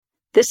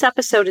This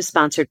episode is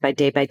sponsored by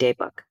Day by Day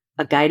Book,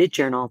 a guided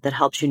journal that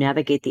helps you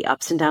navigate the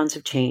ups and downs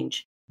of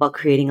change while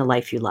creating a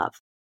life you love.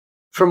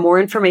 For more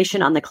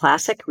information on the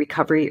classic,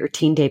 recovery, or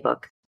teen day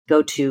book,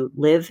 go to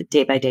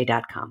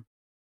livedaybyday.com.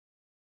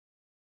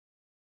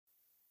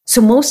 So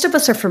most of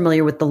us are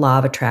familiar with the law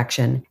of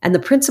attraction, and the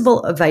principle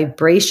of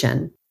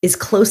vibration is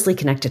closely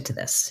connected to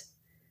this.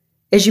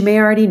 As you may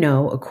already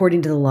know,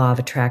 according to the law of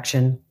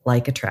attraction,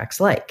 like attracts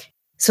like.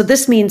 So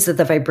this means that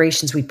the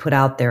vibrations we put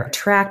out there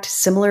attract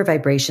similar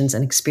vibrations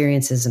and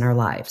experiences in our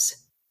lives.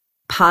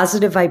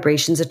 Positive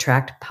vibrations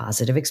attract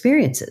positive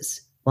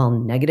experiences, while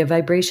negative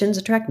vibrations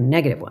attract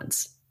negative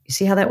ones. You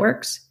see how that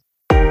works?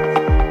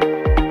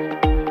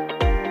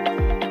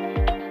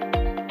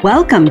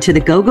 Welcome to the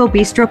Go-Go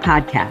Bistro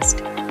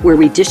podcast, where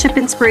we dish up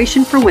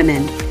inspiration for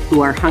women who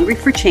are hungry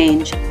for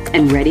change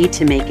and ready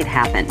to make it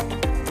happen.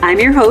 I'm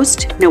your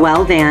host,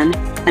 Noelle Van,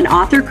 an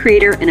author,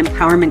 creator, and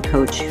empowerment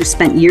coach who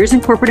spent years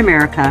in corporate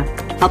America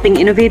helping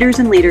innovators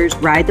and leaders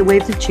ride the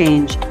waves of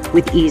change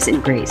with ease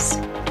and grace.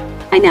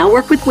 I now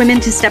work with women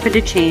to step into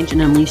change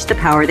and unleash the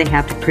power they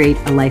have to create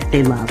a life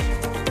they love.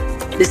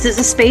 This is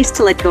a space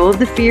to let go of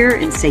the fear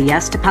and say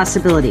yes to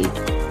possibility.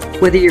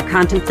 Whether you're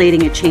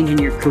contemplating a change in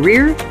your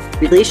career,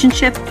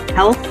 relationship,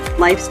 health,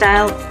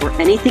 lifestyle, or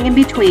anything in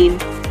between,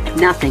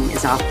 nothing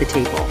is off the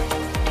table.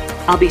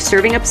 I'll be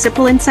serving up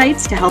simple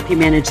insights to help you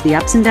manage the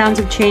ups and downs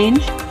of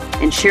change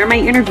and share my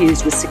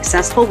interviews with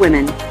successful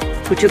women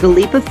who took a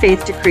leap of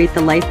faith to create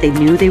the life they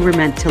knew they were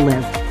meant to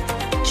live,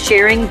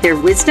 sharing their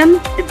wisdom,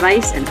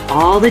 advice, and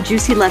all the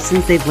juicy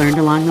lessons they've learned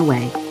along the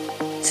way.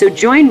 So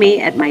join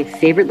me at my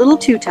favorite little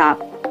two-top,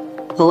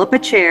 pull up a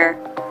chair,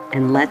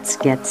 and let's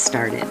get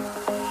started.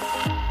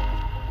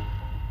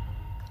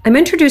 I'm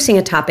introducing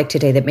a topic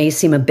today that may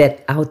seem a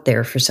bit out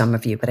there for some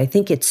of you, but I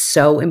think it's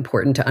so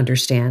important to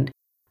understand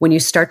when you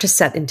start to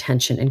set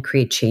intention and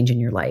create change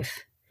in your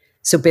life.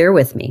 So bear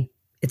with me.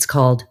 It's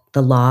called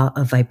the law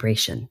of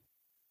vibration.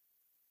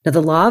 Now,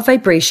 the law of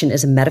vibration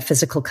is a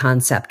metaphysical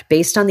concept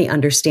based on the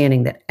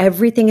understanding that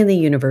everything in the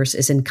universe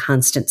is in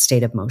constant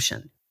state of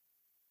motion.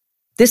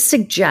 This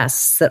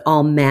suggests that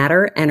all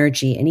matter,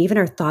 energy, and even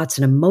our thoughts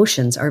and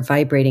emotions are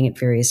vibrating at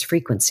various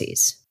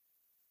frequencies.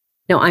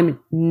 Now, I'm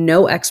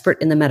no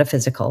expert in the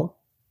metaphysical,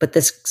 but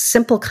this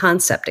simple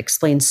concept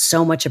explains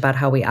so much about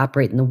how we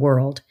operate in the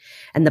world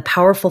and the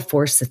powerful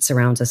force that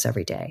surrounds us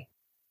every day.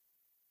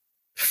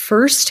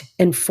 First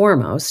and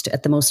foremost,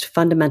 at the most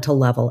fundamental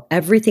level,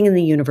 everything in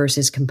the universe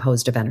is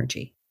composed of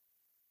energy.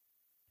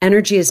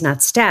 Energy is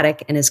not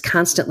static and is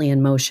constantly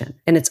in motion,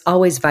 and it's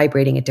always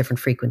vibrating at different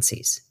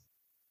frequencies.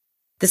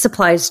 This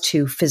applies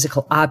to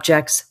physical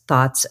objects,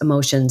 thoughts,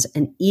 emotions,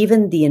 and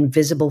even the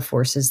invisible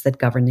forces that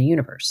govern the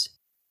universe.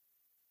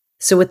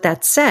 So with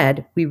that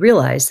said, we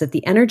realize that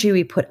the energy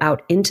we put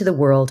out into the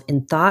world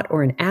in thought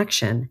or in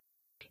action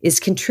is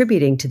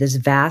contributing to this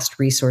vast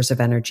resource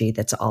of energy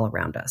that's all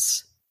around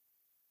us.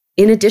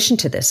 In addition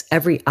to this,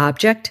 every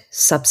object,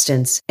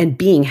 substance, and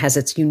being has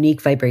its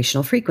unique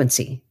vibrational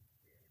frequency.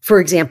 For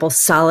example,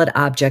 solid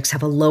objects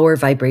have a lower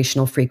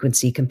vibrational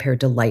frequency compared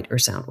to light or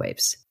sound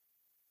waves.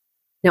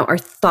 Now, our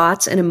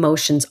thoughts and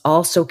emotions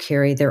also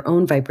carry their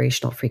own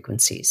vibrational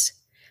frequencies.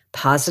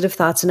 Positive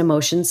thoughts and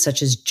emotions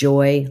such as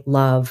joy,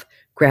 love,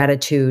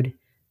 gratitude,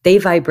 they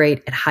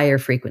vibrate at higher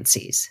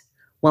frequencies,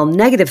 while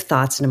negative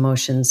thoughts and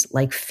emotions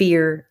like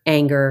fear,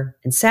 anger,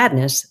 and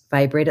sadness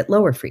vibrate at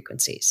lower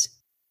frequencies.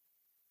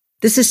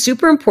 This is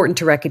super important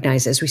to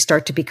recognize as we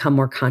start to become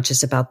more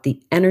conscious about the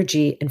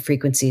energy and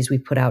frequencies we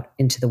put out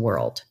into the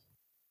world.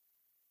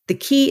 The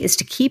key is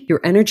to keep your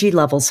energy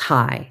levels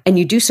high, and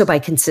you do so by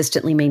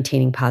consistently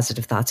maintaining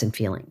positive thoughts and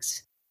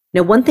feelings.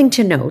 Now, one thing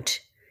to note,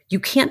 you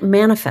can't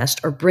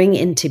manifest or bring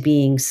into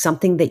being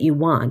something that you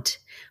want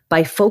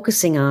by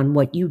focusing on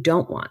what you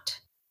don't want.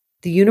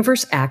 The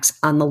universe acts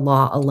on the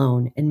law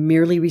alone and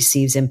merely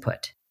receives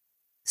input.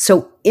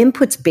 So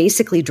inputs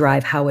basically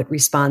drive how it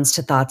responds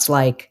to thoughts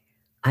like,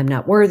 I'm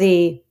not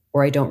worthy,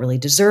 or I don't really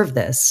deserve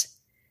this.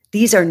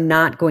 These are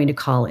not going to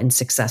call in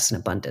success and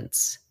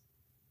abundance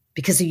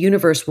because the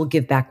universe will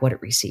give back what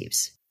it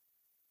receives.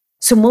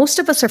 So most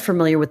of us are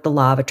familiar with the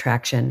law of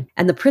attraction,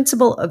 and the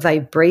principle of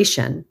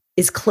vibration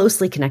is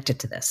closely connected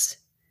to this.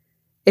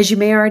 As you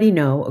may already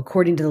know,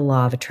 according to the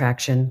law of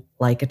attraction,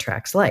 like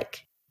attracts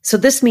like. So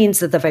this means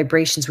that the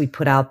vibrations we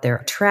put out there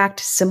attract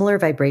similar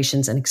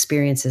vibrations and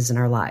experiences in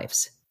our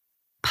lives.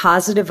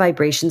 Positive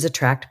vibrations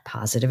attract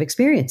positive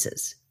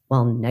experiences,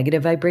 while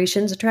negative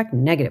vibrations attract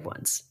negative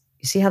ones.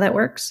 You see how that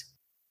works?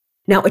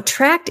 Now,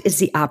 attract is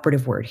the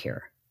operative word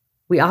here.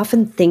 We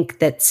often think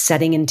that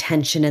setting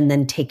intention and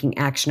then taking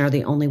action are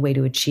the only way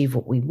to achieve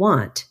what we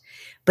want,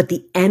 but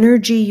the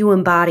energy you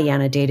embody on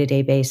a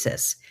day-to-day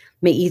basis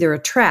may either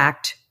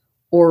attract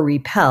or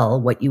repel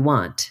what you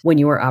want when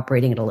you are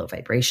operating at a low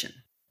vibration.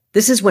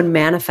 This is when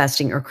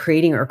manifesting or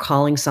creating or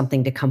calling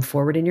something to come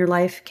forward in your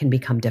life can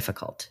become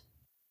difficult.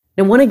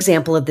 Now, one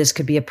example of this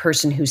could be a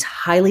person who's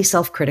highly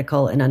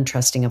self-critical and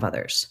untrusting of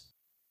others.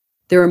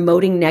 They're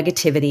emoting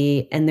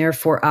negativity and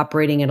therefore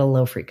operating at a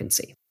low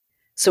frequency.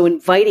 So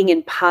inviting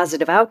in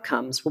positive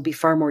outcomes will be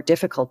far more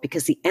difficult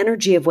because the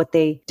energy of what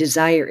they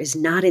desire is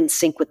not in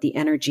sync with the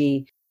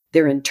energy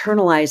they're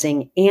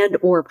internalizing and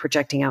or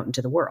projecting out into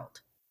the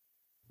world.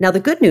 Now, the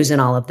good news in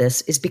all of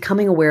this is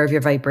becoming aware of your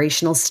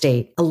vibrational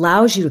state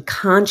allows you to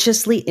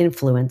consciously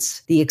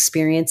influence the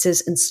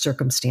experiences and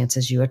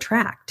circumstances you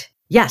attract.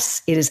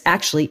 Yes, it is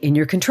actually in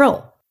your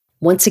control.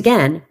 Once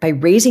again, by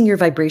raising your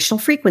vibrational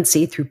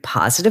frequency through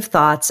positive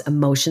thoughts,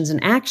 emotions,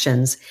 and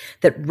actions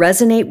that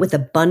resonate with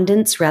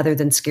abundance rather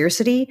than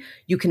scarcity,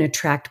 you can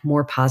attract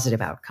more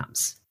positive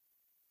outcomes.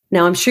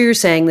 Now, I'm sure you're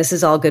saying this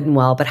is all good and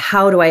well, but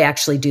how do I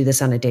actually do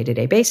this on a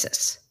day-to-day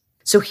basis?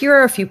 So here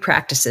are a few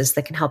practices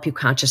that can help you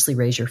consciously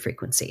raise your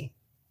frequency.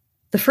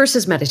 The first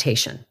is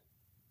meditation.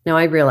 Now,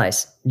 I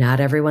realize not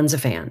everyone's a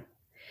fan,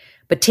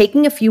 but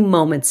taking a few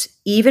moments,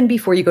 even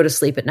before you go to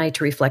sleep at night,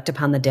 to reflect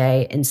upon the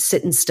day and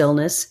sit in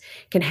stillness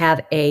can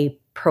have a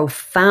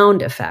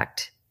profound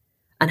effect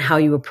on how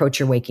you approach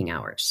your waking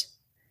hours.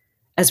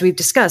 As we've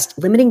discussed,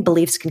 limiting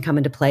beliefs can come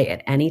into play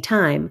at any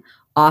time,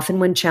 often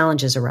when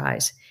challenges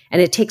arise,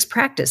 and it takes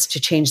practice to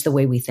change the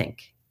way we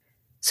think.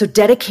 So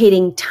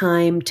dedicating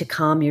time to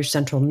calm your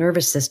central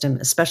nervous system,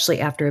 especially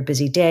after a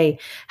busy day,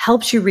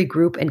 helps you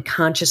regroup and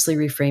consciously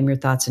reframe your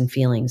thoughts and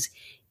feelings,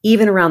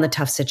 even around the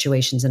tough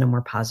situations, in a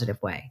more positive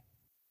way.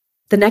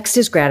 The next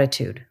is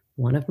gratitude,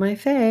 one of my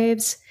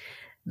faves.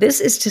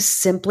 This is to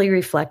simply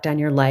reflect on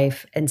your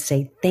life and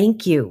say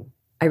thank you.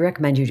 I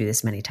recommend you do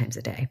this many times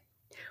a day,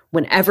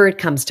 whenever it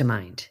comes to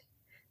mind.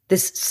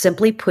 This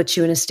simply puts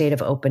you in a state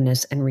of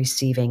openness and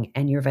receiving,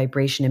 and your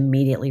vibration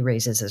immediately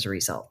raises as a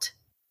result.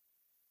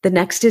 The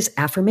next is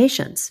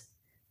affirmations.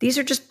 These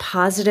are just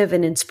positive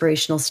and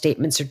inspirational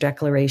statements or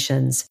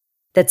declarations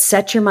that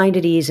set your mind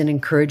at ease and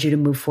encourage you to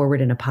move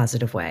forward in a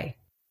positive way.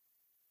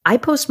 I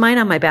post mine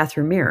on my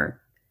bathroom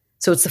mirror,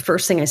 so it's the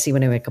first thing I see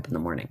when I wake up in the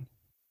morning.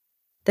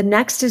 The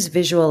next is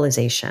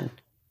visualization.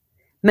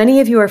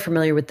 Many of you are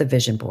familiar with the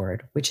vision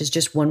board, which is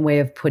just one way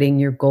of putting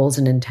your goals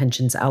and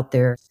intentions out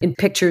there in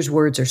pictures,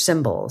 words, or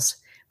symbols.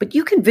 But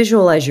you can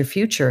visualize your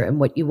future and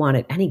what you want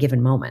at any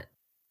given moment.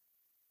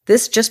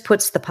 This just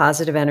puts the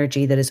positive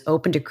energy that is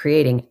open to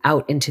creating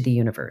out into the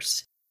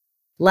universe.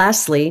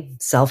 Lastly,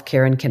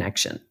 self-care and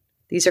connection.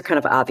 These are kind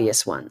of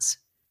obvious ones,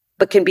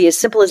 but can be as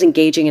simple as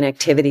engaging in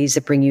activities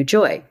that bring you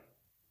joy,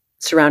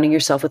 surrounding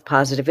yourself with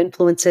positive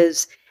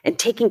influences, and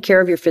taking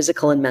care of your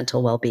physical and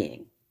mental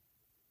well-being.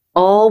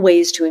 All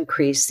ways to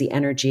increase the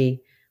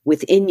energy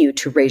within you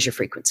to raise your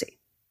frequency.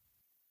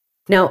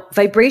 Now,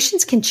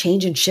 vibrations can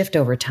change and shift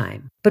over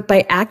time, but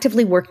by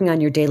actively working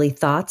on your daily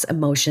thoughts,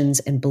 emotions,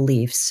 and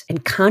beliefs,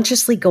 and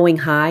consciously going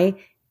high,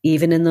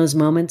 even in those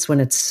moments when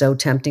it's so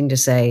tempting to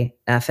say,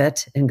 F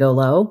it, and go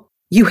low,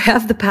 you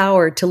have the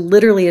power to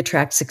literally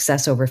attract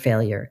success over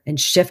failure and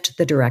shift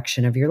the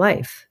direction of your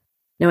life.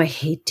 Now, I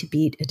hate to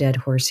beat a dead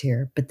horse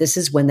here, but this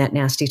is when that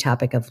nasty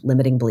topic of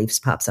limiting beliefs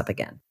pops up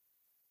again.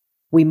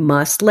 We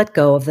must let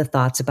go of the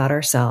thoughts about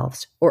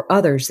ourselves or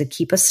others that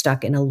keep us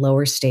stuck in a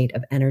lower state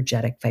of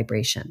energetic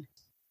vibration.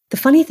 The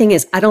funny thing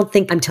is, I don't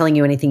think I'm telling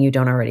you anything you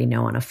don't already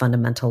know on a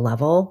fundamental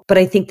level, but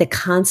I think the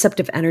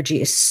concept of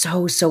energy is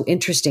so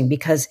interesting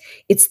because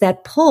it's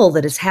that pull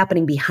that is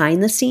happening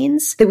behind the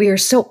scenes that we are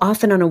so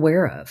often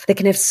unaware of that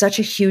can have such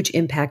a huge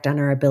impact on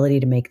our ability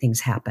to make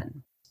things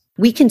happen.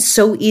 We can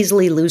so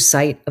easily lose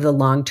sight of the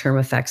long-term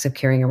effects of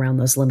carrying around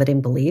those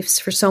limiting beliefs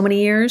for so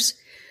many years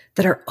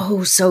that are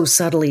so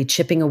subtly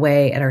chipping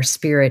away at our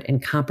spirit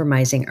and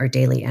compromising our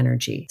daily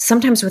energy,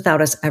 sometimes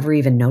without us ever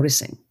even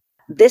noticing.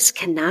 This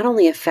can not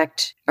only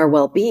affect our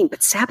well-being,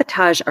 but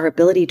sabotage our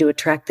ability to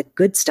attract the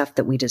good stuff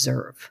that we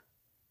deserve.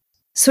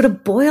 So to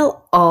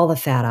boil all the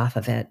fat off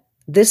of it,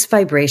 this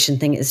vibration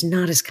thing is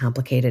not as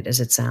complicated as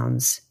it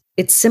sounds.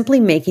 It's simply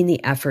making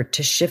the effort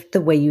to shift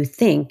the way you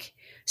think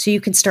so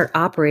you can start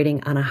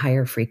operating on a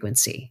higher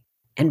frequency.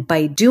 And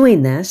by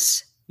doing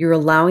this, you're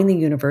allowing the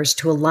universe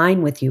to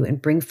align with you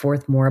and bring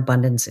forth more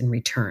abundance in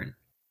return.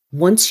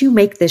 Once you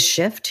make this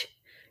shift,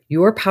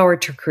 your power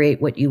to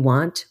create what you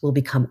want will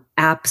become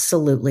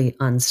absolutely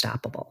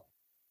unstoppable.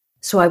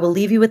 So I will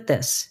leave you with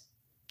this.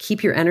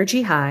 Keep your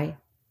energy high,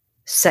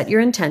 set your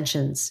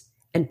intentions,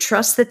 and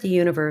trust that the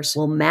universe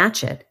will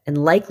match it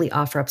and likely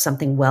offer up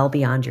something well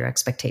beyond your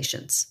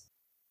expectations.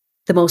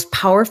 The most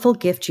powerful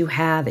gift you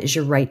have is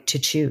your right to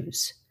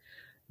choose.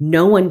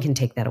 No one can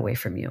take that away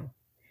from you.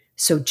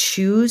 So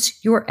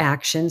choose your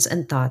actions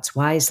and thoughts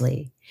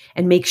wisely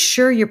and make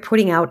sure you're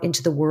putting out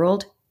into the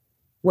world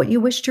what you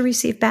wish to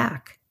receive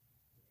back.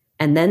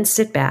 And then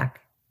sit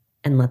back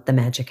and let the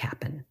magic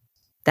happen.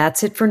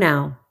 That's it for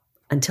now.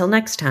 Until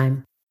next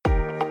time.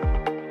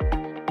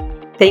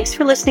 Thanks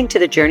for listening to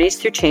the Journeys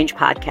Through Change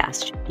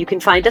podcast. You can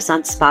find us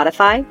on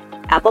Spotify,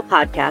 Apple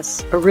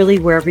Podcasts, or really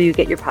wherever you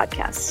get your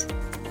podcasts.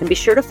 And be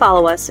sure to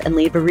follow us and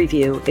leave a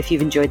review if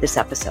you've enjoyed this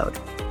episode.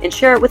 And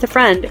share it with a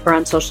friend or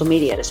on social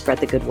media to spread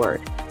the good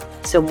word,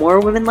 so more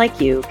women like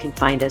you can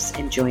find us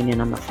and join in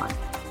on the fun.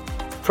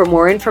 For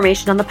more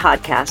information on the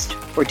podcast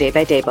or Day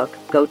by Day book,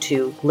 go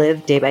to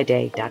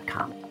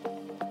livedaybyday.com.